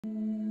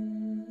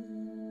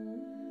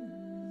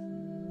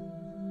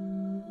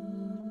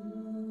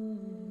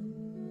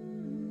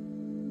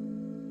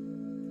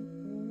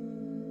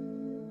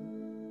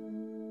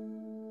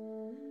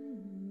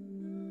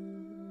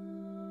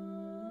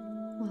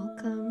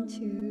Welcome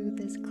to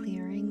this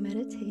clearing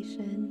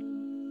meditation.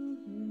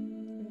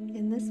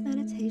 In this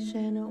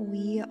meditation,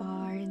 we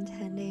are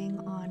intending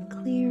on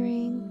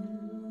clearing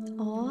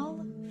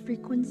all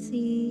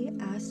frequency,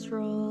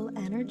 astral,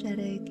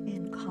 energetic,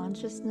 and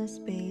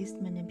consciousness-based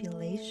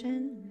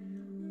manipulation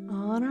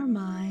on our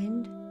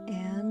mind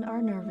and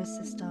our nervous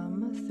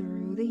system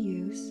through the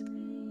use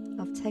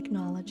of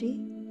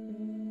technology.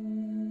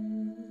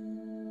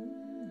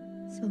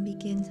 So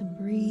begin to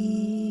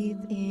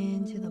breathe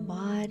into the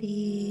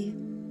body.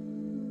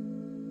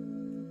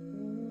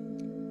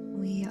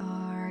 We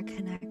are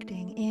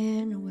connecting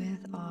in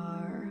with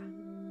our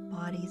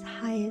body's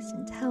highest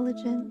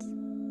intelligence,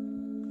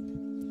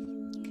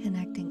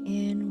 connecting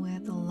in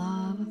with the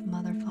love of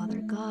Mother,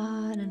 Father,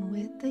 God, and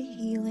with the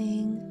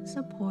healing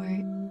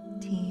support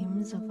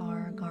teams of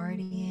our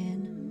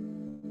guardian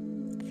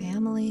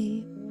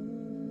family.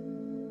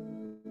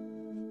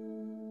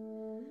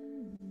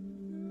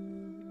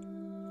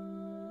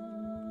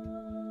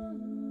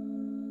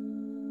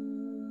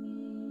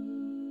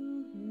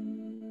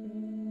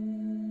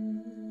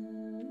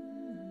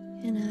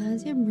 And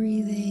as you're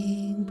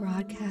breathing,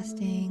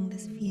 broadcasting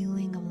this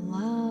feeling of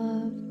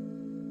love,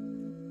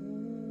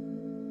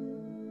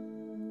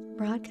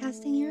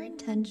 broadcasting your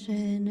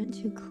intention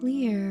to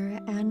clear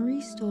and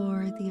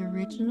restore the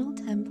original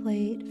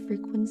template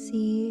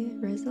frequency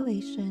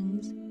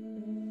resolutions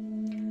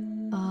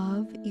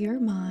of your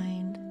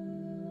mind,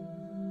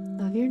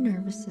 of your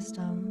nervous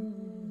system.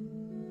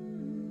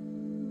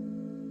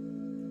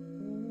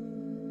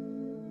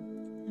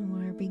 And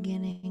we're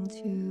beginning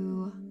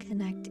to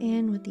connect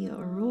in with the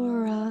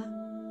aurora,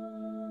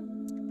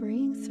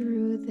 bring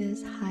through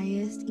this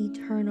highest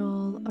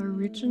eternal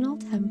original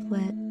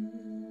template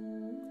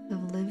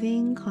of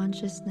living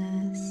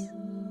consciousness,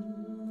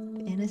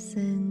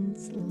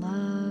 innocence,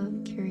 love,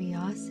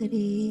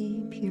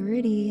 curiosity,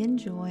 purity, and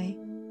joy.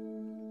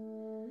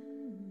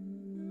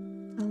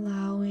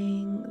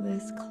 Allowing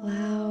this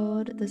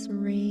cloud, this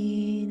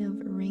rain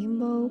of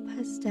rainbow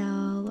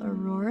pastel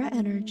aurora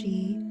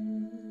energy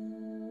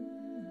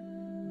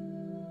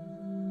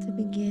to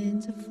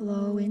begin to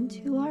flow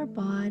into our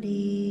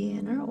body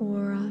and our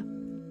aura.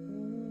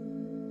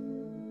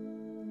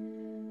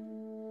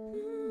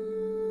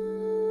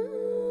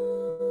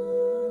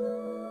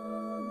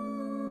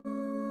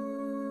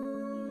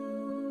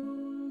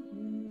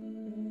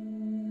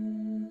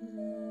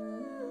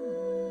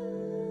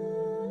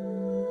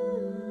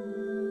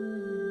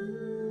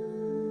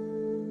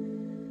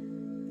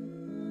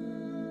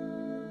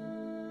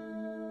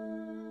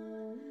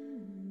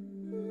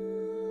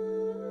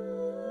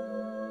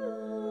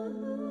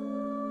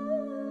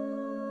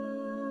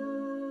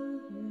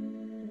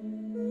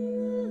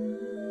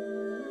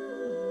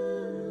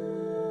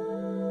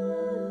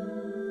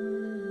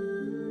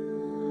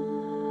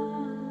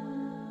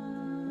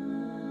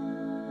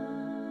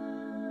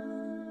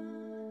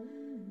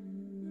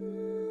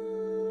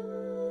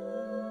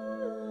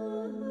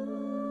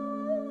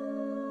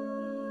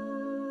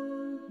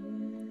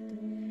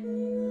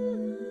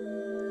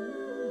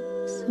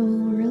 So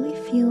really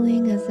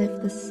feeling as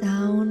if the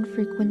sound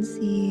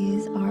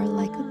frequencies are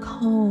like a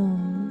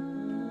comb,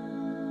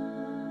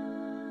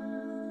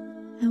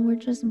 and we're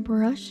just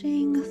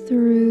brushing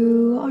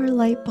through our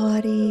light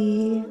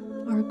body,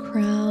 our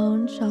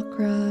crown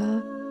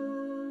chakra,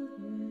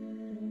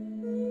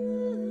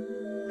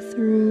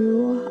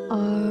 through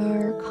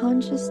our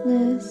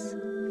consciousness,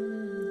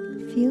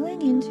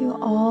 feeling into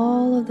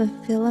all of the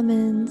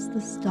filaments,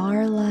 the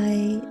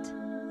starlight.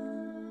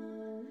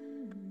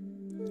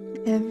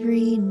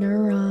 Every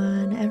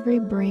neuron, every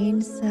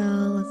brain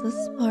cell is a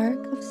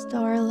spark of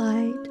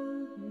starlight,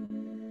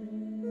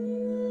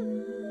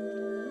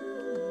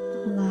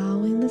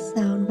 allowing the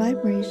sound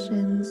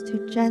vibrations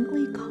to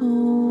gently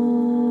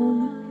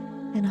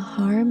comb and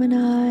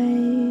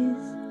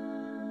harmonize.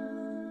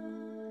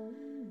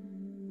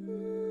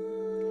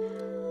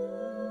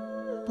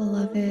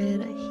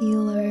 Beloved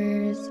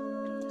healers,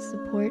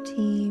 support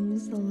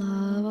teams, the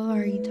love of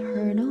our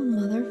eternal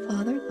Mother,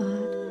 Father,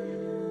 God,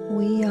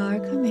 we are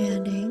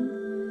commanding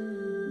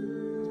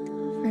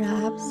for an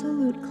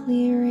absolute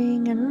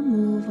clearing and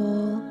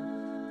removal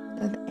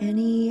of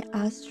any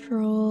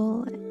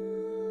astral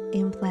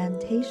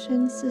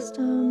implantation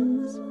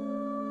systems,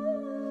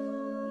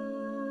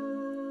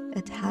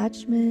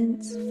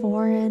 attachments,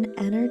 foreign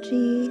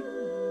energy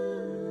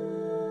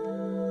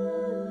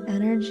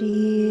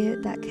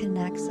that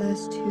connects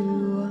us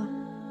to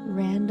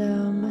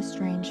random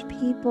strange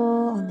people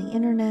on the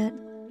internet,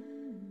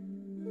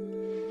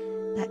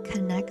 that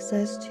connects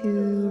us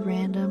to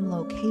random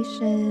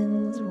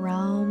locations,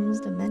 realms,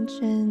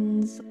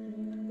 dimensions,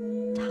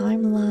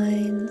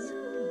 timelines,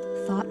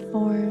 thought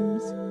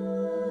forms.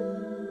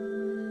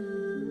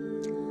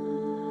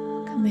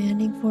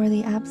 Commanding for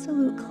the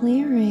absolute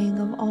clearing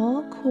of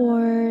all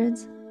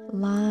cords,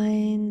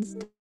 lines,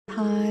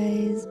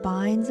 ties,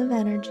 binds of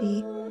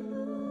energy,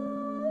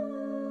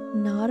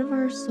 not of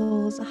our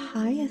soul's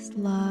highest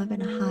love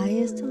and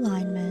highest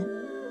alignment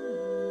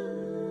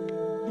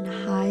and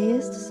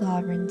highest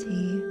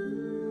sovereignty.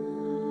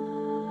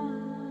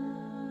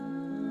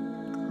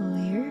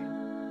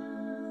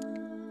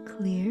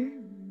 clear,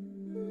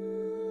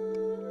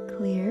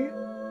 clear.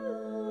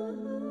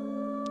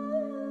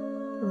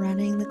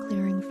 Running the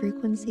clearing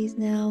frequencies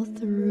now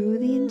through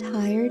the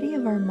entirety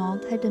of our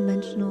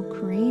multidimensional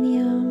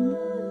cranium,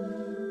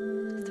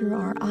 through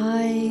our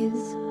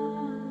eyes,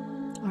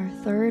 our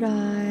third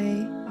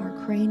eye, our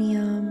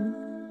cranium,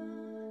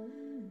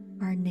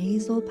 our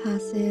nasal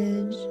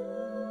passage,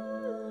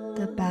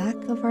 the back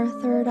of our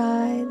third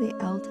eye, the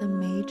Alta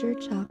Major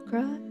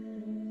chakra,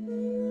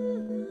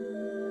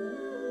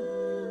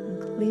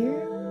 and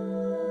clear,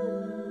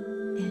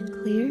 and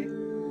clear,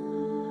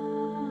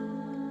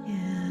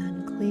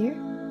 and clear.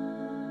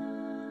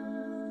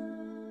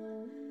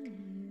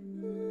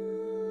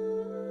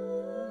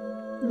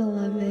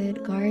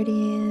 Beloved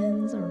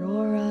guardians,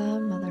 Aurora,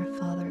 Mother,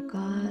 Father,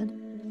 God,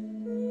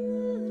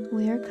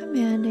 we are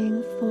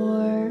commanding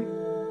for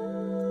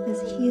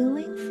this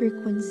healing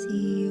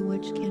frequency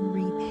which can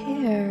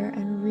repair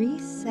and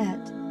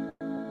reset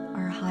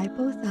our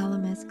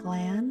hypothalamus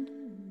gland,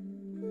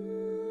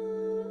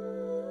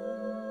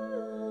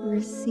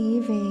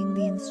 receiving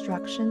the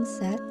instruction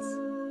sets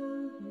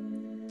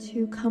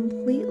to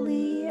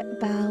completely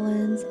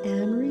balance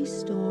and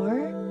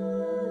restore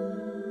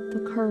the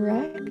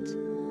correct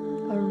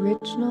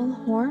original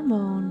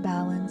hormone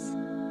balance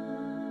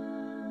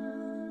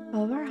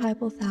of our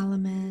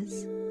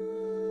hypothalamus,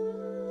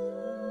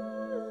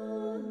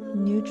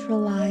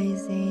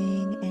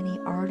 neutralizing any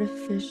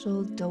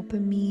artificial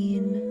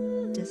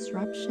dopamine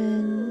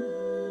disruption,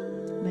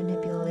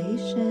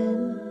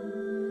 manipulation,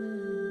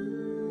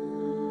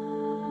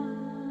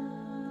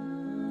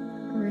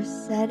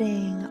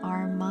 resetting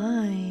our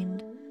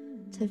mind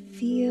to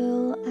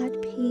feel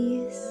at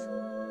peace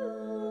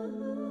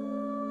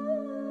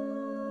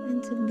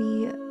and to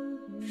be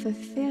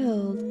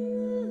fulfilled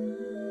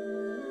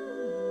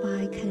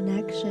by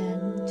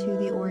connection to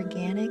the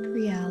organic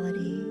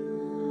reality.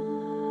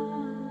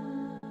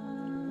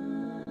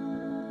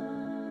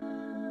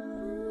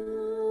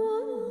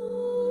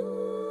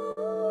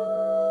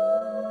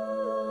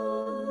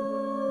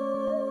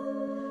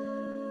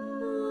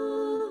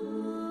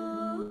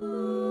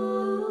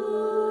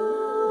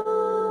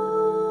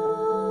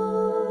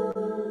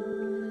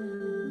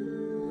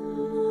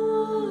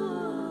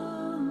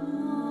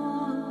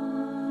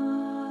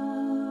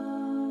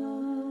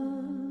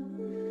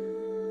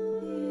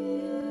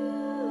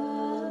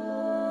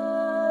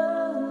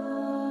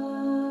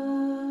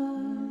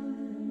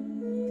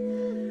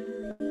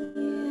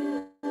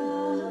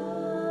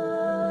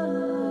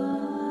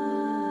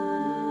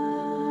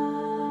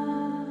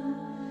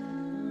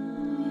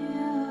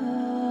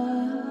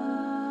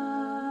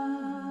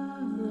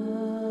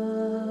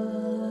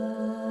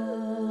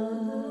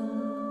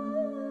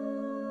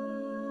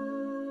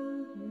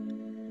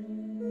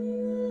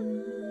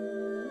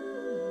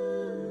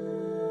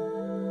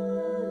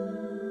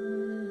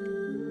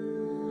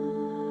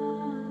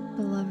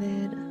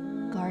 Beloved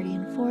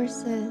guardian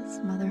forces,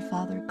 Mother,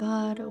 Father,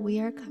 God, we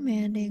are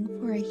commanding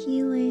for a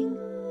healing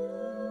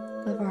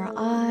of our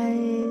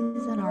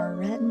eyes and our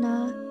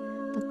retina,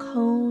 the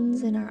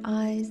cones in our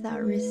eyes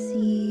that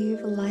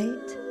receive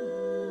light,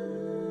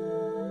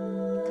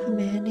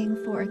 commanding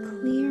for a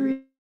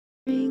clearing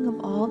of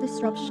all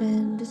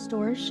disruption,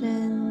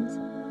 distortions,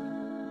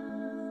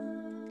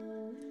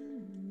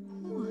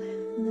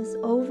 and this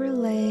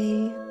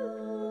overlay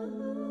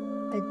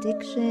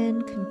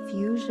addiction,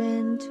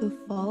 confusion to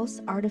false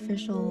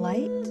artificial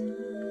light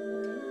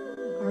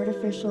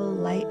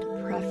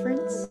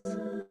preference,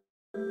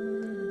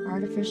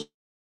 artificial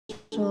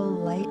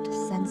light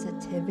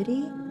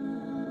sensitivity,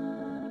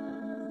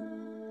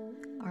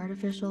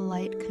 artificial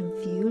light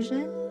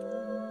confusion,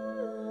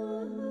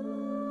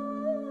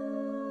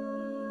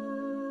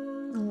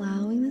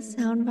 allowing the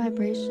sound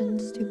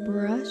vibrations to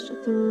brush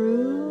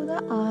through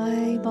the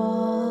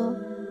eyeball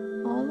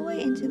all the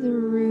way into the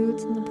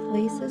roots and the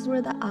places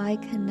where the eye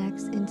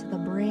connects into the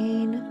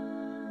brain.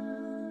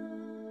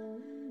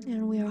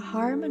 And we are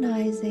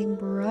harmonizing,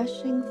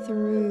 brushing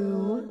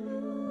through,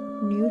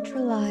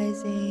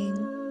 neutralizing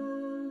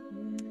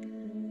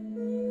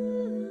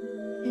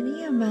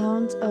any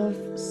amount of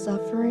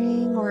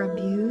suffering or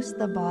abuse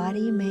the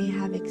body may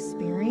have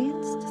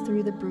experienced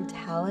through the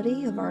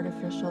brutality of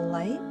artificial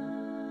light.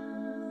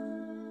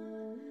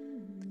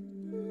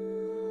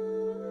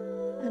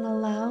 And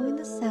allowing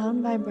the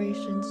sound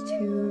vibrations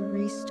to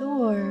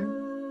restore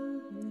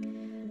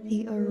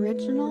the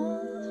original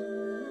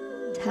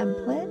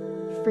template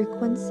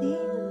frequency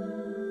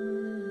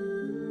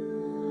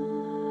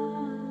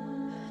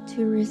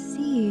to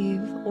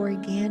receive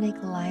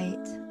organic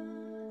light,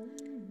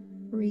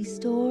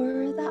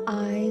 restore the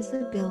eye's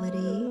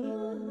ability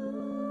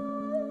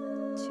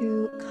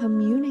to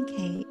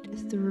communicate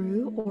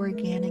through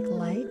organic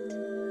light,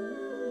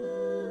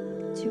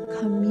 to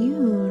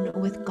commune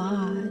with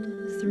God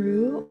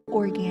through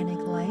organic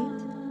light,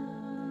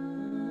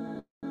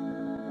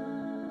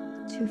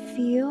 to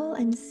feel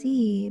and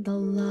see the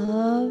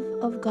love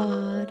of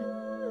God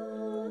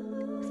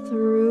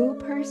through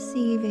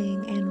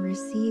perceiving and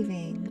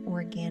receiving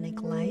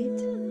organic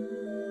light.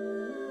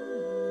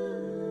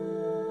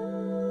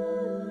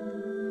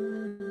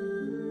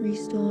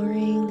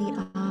 restoring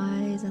the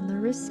eyes and the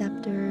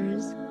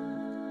receptors,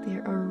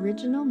 their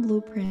original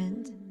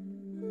blueprint,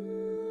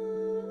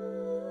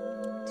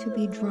 to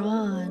be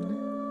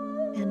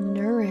drawn and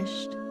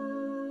nourished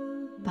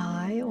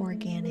by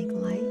organic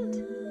light.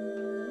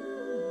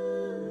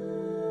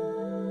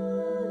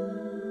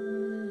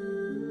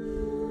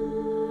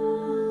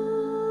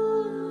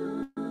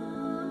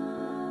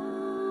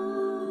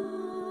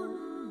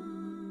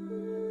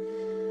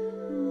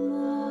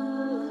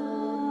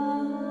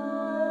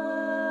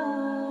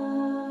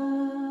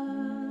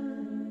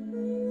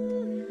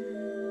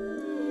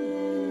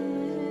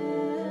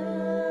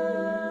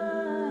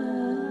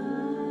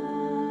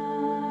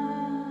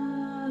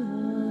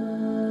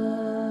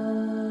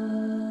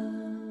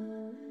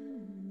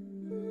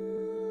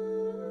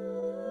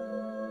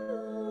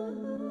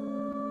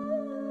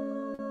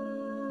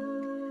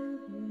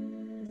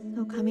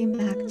 So coming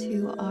back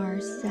to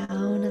our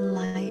sound and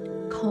light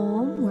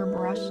comb, we're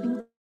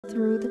brushing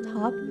through the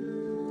top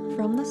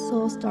from the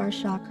soul star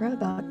chakra,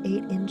 about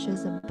 8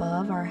 inches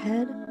above our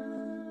head,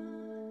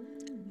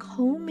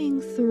 combing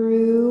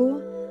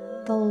through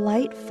the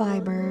light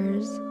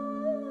fibers,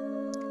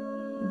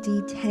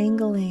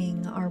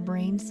 detangling our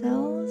brain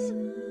cells,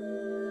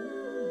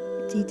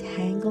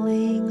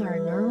 detangling our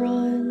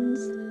neurons.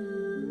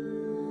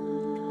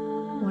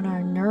 When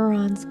our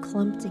neurons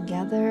clump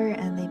together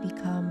and they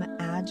become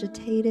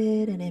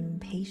agitated and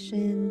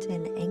impatient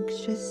and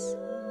anxious,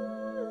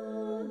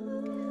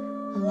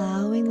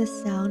 allowing the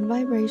sound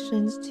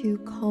vibrations to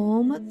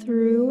comb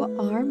through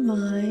our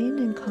mind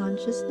and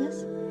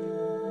consciousness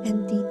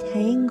and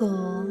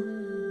detangle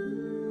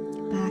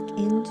back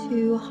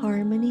into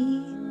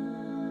harmony,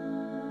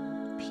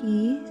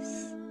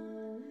 peace,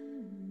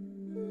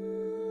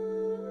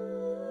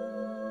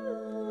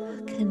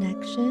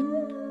 connection,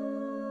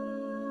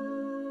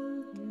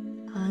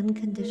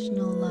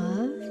 unconditional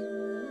love.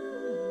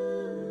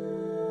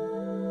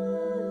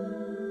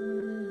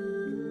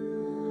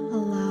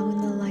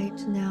 Allowing the light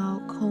to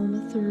now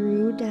comb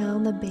through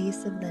down the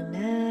base of the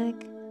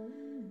neck,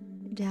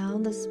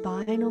 down the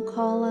spinal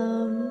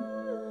column,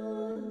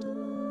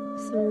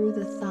 through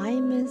the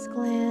thymus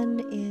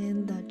gland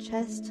in the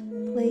chest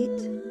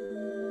plate,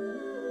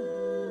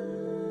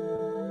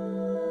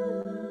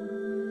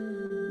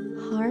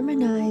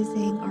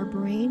 harmonizing our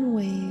brain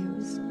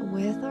waves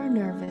with our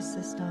nervous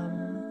system,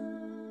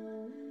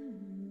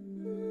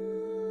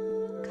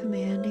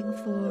 commanding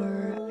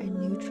for a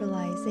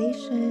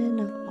neutralization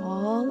of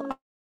all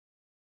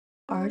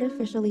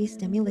artificially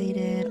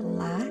stimulated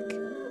lack,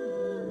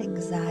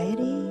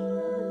 anxiety,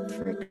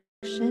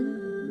 friction.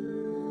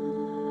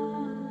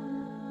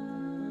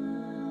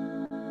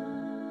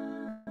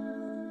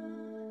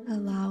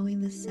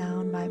 Allowing the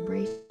sound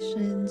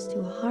vibrations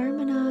to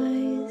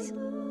harmonize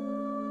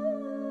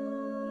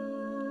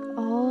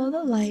all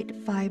the light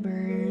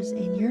fibers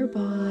in your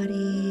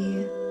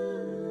body.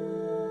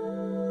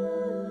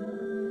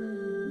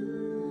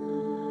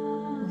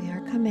 We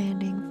are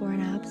commanding for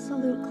an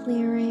absolute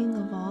clearing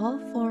of all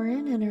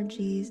foreign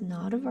energies,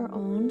 not of our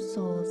own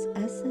soul's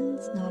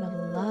essence, not of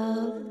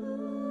love.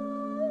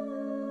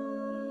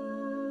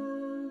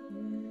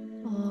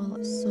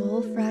 All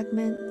soul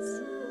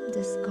fragments,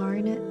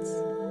 discarnates,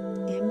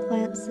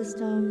 implant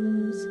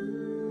systems,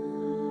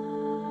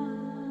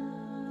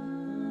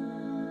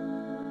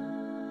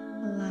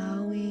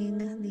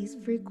 allowing these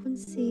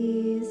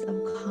frequencies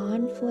of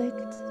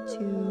conflict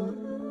to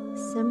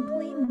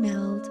simply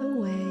melt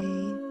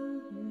away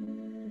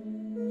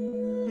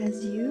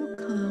as you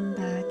come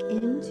back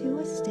into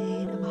a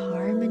state of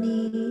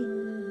harmony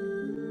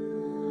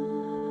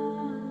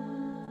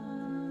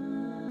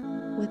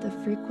with the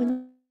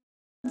frequencies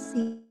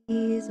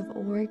of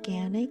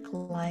organic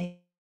light.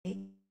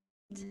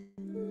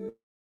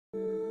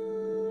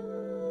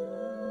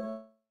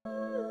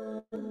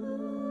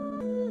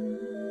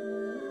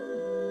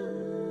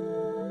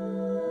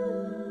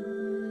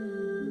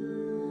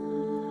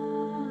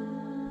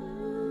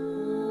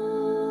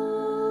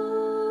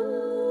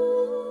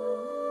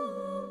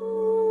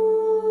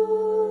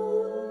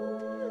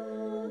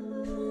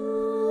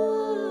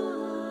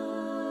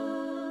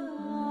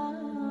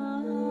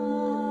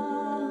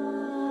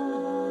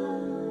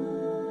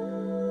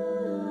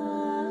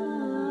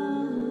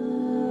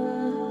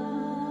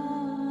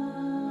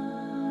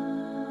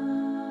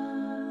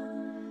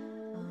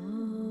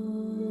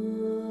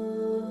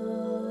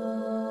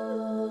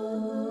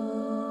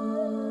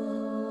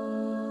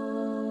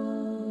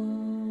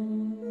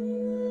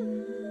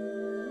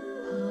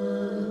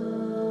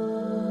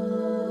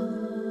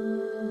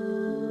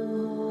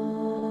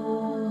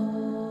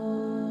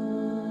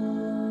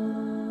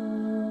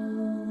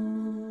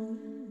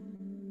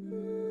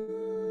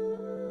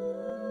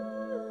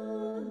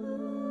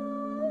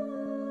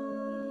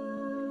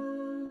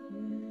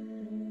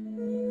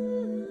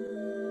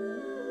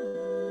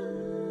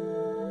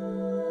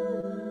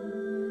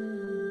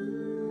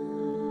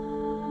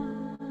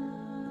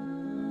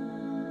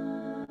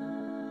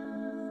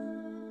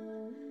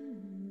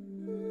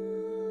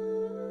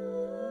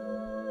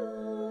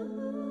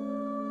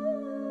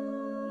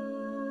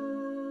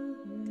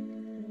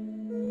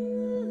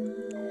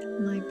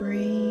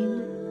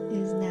 brain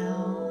is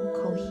now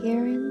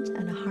coherent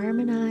and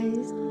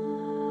harmonized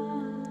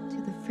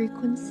to the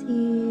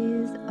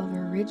frequencies of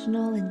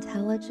original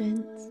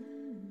intelligence.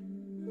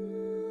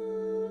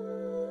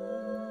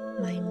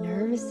 My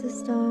nervous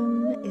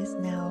system is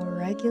now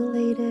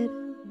regulated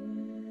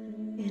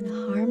and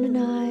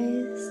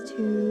harmonized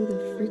to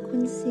the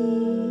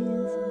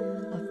frequencies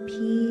of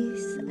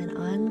peace and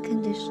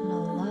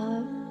unconditional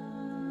love.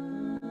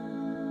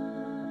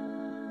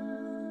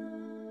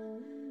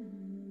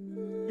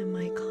 And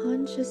my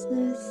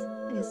consciousness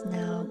is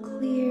now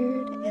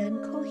cleared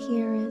and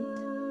coherent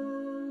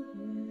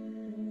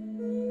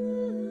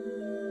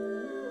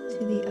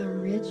to the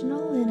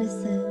original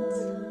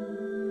innocence